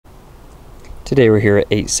Today we're here at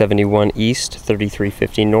 871 East,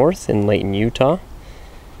 3350 North in Layton, Utah.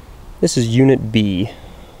 This is Unit B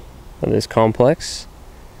of this complex,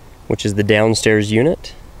 which is the downstairs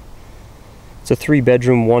unit. It's a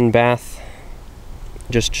 3-bedroom, 1-bath,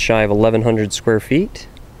 just shy of 1,100 square feet.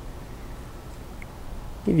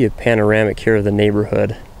 Give you a panoramic here of the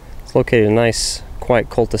neighborhood. It's located in a nice, quiet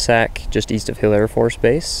cul-de-sac just east of Hill Air Force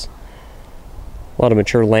Base. A lot of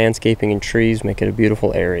mature landscaping and trees make it a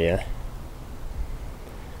beautiful area.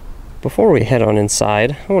 Before we head on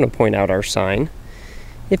inside, I want to point out our sign.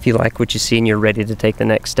 If you like what you see and you're ready to take the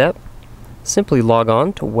next step, simply log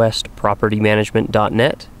on to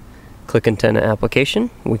westpropertymanagement.net, click on Tenant Application,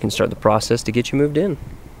 and we can start the process to get you moved in.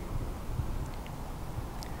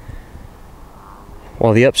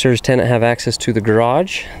 While the upstairs tenant have access to the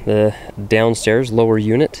garage, the downstairs lower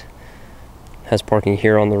unit has parking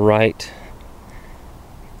here on the right,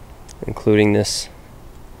 including this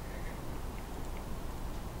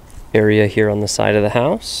area here on the side of the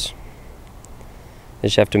house. You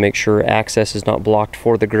just have to make sure access is not blocked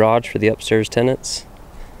for the garage for the upstairs tenants.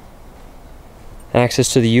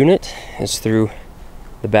 Access to the unit is through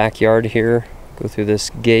the backyard here. Go through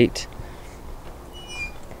this gate.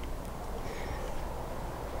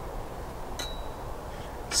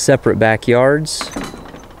 Separate backyards,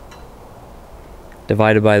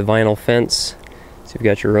 divided by a vinyl fence. So you've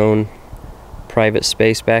got your own private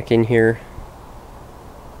space back in here.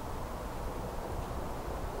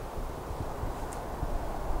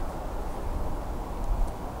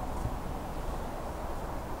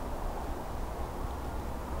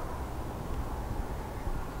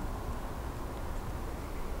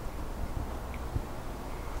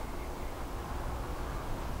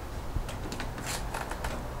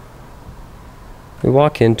 We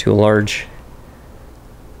walk into a large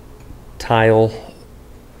tile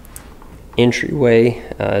entryway.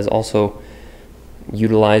 Is also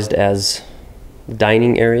utilized as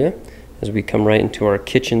dining area as we come right into our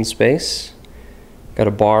kitchen space. Got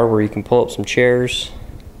a bar where you can pull up some chairs.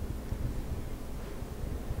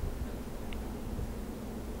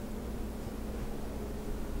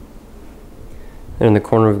 And in the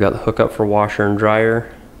corner we've got the hookup for washer and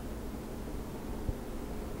dryer.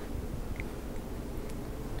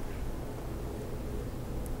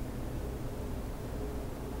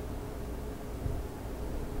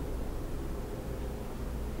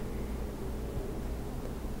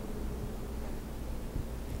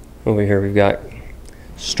 Over here we've got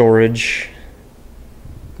storage,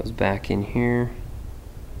 goes back in here.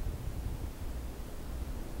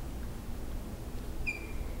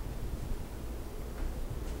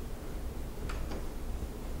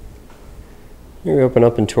 Here we open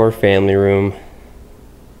up into our family room.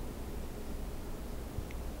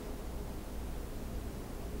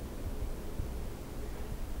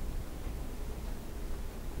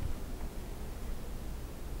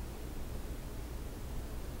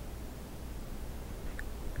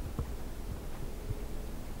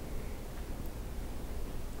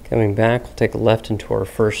 Coming back, we'll take a left into our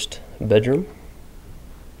first bedroom.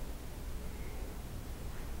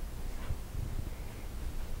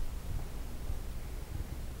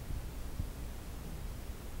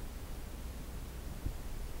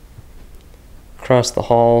 Across the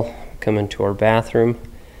hall, come into our bathroom.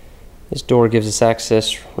 This door gives us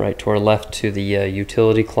access right to our left to the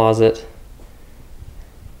utility closet.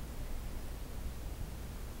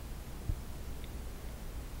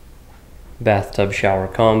 Bathtub shower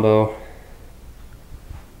combo.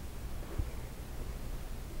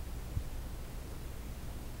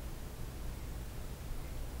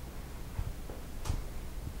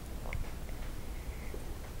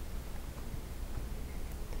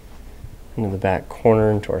 Into the back corner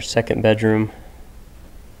into our second bedroom.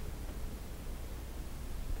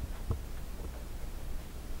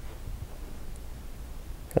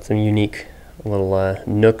 Got some unique little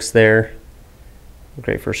nooks there.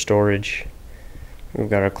 Great for storage. We've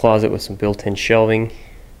got our closet with some built-in shelving.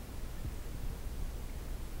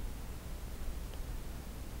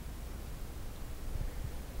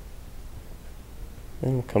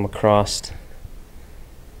 Then we'll come across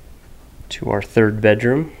to our third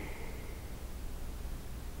bedroom.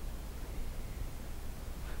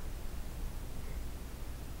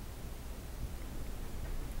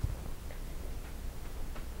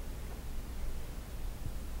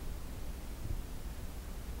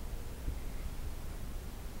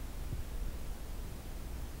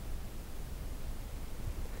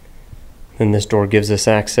 And this door gives us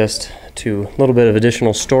access to a little bit of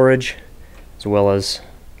additional storage, as well as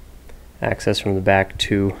access from the back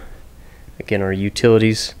to, again, our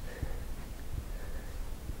utilities.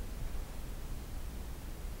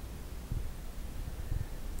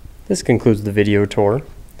 This concludes the video tour.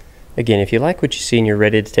 Again, if you like what you see and you're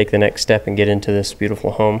ready to take the next step and get into this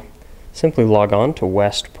beautiful home, simply log on to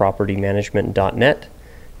westpropertymanagement.net,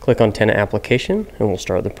 click on tenant application, and we'll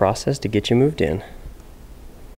start the process to get you moved in.